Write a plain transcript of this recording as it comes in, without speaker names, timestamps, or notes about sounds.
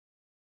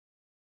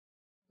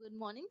Good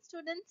morning,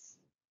 students.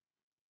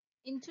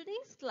 In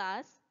today's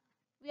class,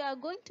 we are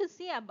going to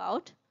see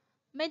about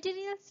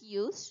materials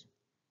used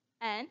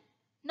and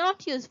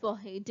not used for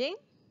heating.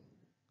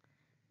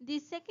 The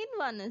second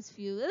one is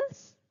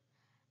fuels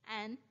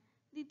and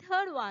the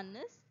third one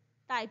is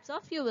types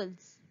of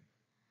fuels.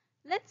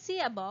 Let's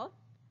see about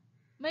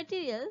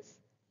materials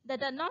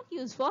that are not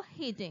used for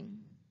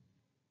heating.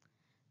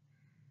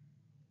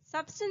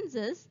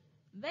 Substances,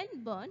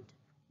 when burnt,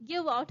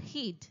 give out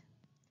heat,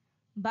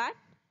 but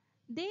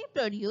they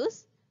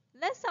produce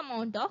less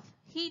amount of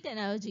heat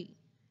energy.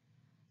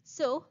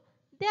 So,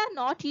 they are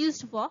not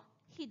used for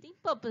heating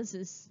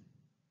purposes.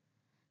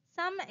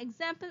 Some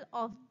examples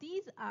of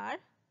these are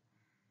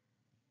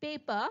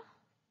paper,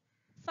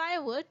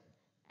 firewood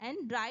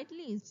and dried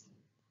leaves.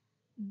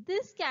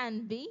 This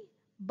can be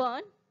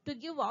burned to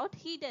give out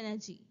heat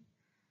energy,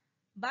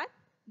 but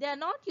they are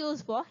not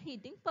used for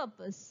heating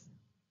purpose.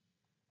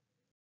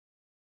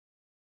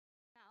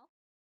 Now,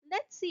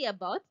 let's see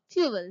about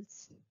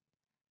fuels.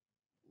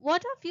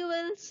 What are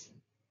fuels?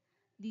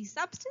 The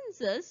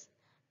substances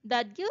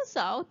that gives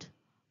out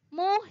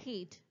more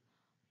heat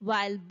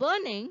while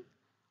burning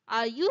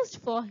are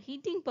used for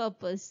heating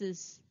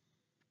purposes.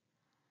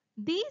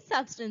 These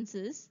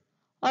substances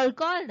are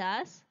called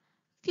as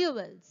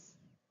fuels.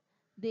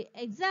 The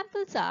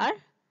examples are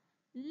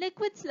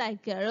liquids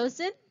like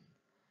kerosene,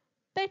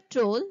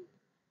 petrol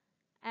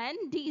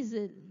and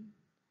diesel.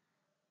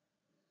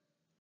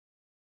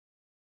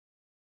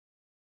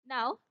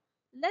 Now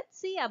let's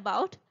see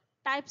about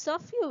types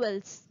of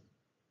fuels.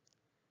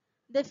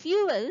 The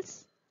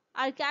fuels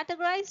are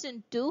categorized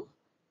into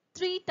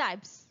three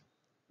types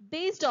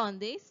based on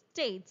the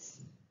states.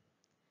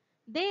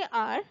 They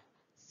are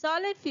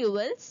solid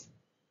fuels,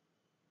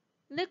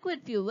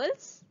 liquid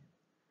fuels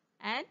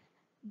and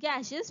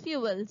gaseous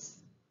fuels.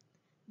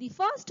 The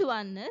first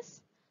one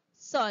is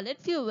solid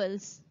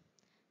fuels.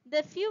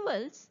 The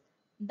fuels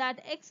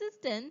that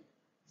exist in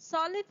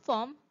solid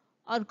form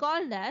are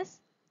called as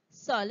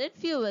solid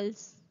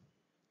fuels.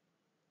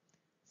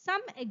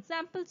 Some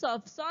examples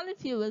of solid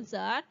fuels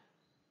are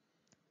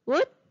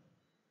wood,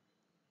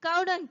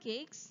 cow dung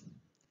cakes,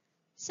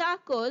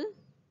 charcoal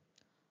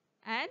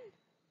and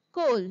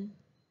coal.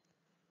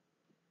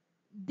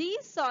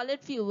 These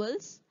solid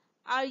fuels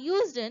are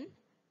used in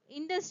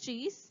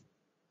industries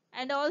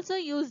and also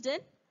used in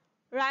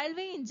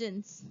railway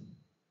engines.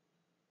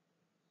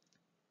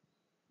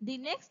 The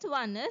next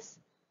one is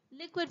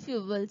liquid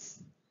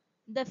fuels.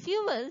 The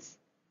fuels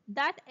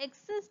that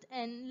exist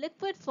in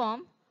liquid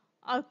form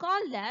are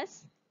called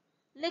as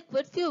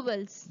liquid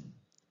fuels.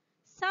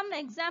 Some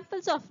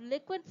examples of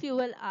liquid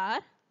fuel are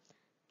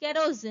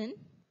kerosene,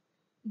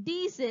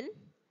 diesel,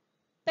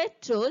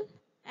 petrol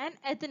and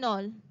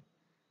ethanol.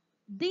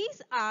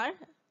 These are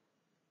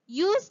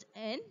used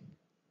in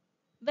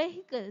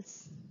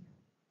vehicles.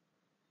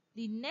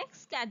 The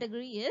next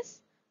category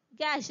is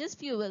gaseous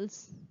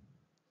fuels.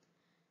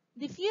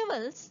 The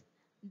fuels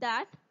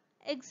that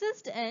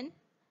exist in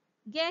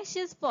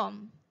gaseous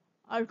form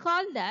are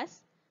called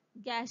as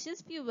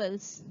gaseous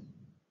fuels.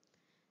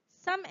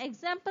 Some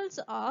examples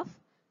of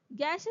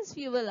gaseous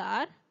fuel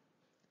are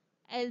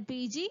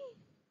LPG,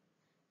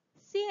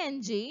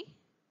 CNG,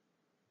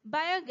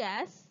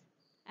 biogas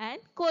and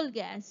coal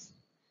gas.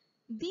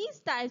 These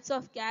types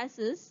of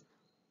gases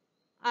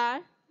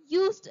are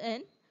used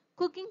in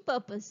cooking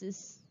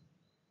purposes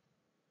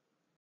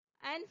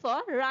and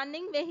for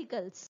running vehicles.